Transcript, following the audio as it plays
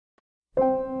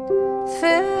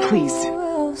Please,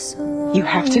 you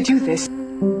have to do this.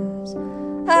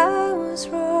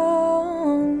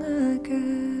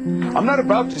 I'm not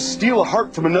about to steal a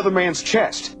heart from another man's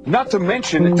chest. Not to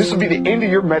mention that this will be the end of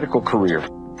your medical career.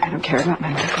 I don't care about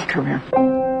my medical career.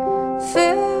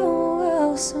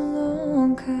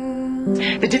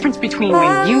 The difference between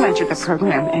when you entered the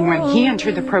program and when he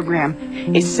entered the program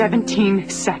is 17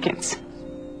 seconds.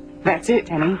 That's it,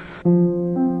 Denny.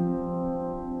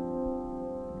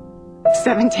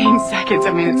 17 seconds.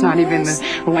 I mean, it's not even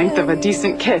the length of a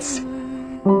decent kiss.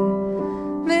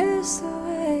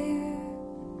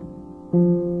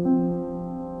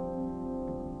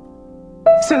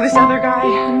 So this other guy,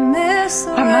 I'm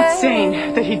not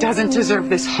saying that he doesn't deserve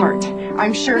this heart.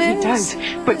 I'm sure he does,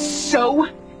 but so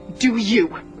do you.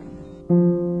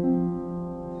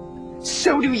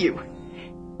 So do you.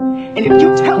 And if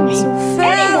you tell me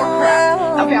any more crap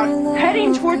about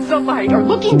heading towards the light or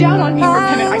looking down on me for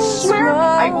payment, I swear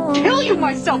I will kill you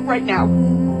myself right now.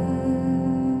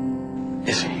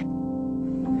 Izzy,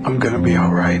 I'm gonna be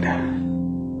all right.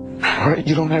 All right,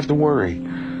 you don't have to worry.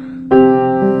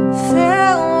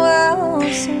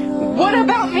 What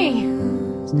about me?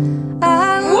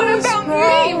 What about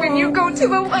me when you go to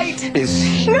the light?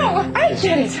 Izzy. No, I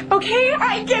get it, okay?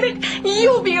 I get it.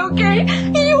 You'll be okay.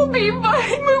 You'll be fine.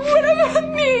 But what about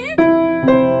me?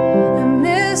 I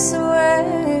miss the way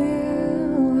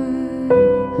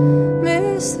you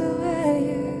miss the way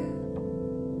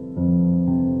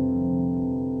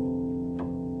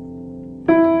I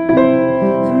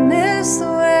miss the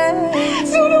way.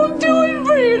 So don't do it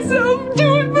for yourself. Do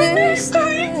it for next time.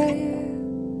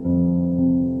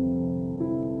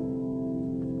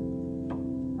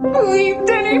 Please,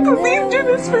 Denny, please do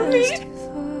this for me.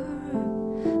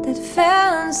 That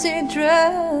fancy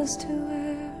dress to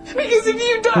wear. Because if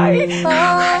you die,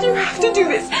 you have to do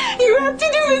this. You have to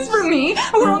do this for me,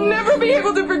 or I'll never be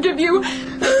able to forgive you.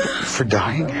 For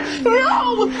dying?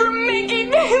 No, for making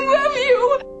me love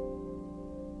you.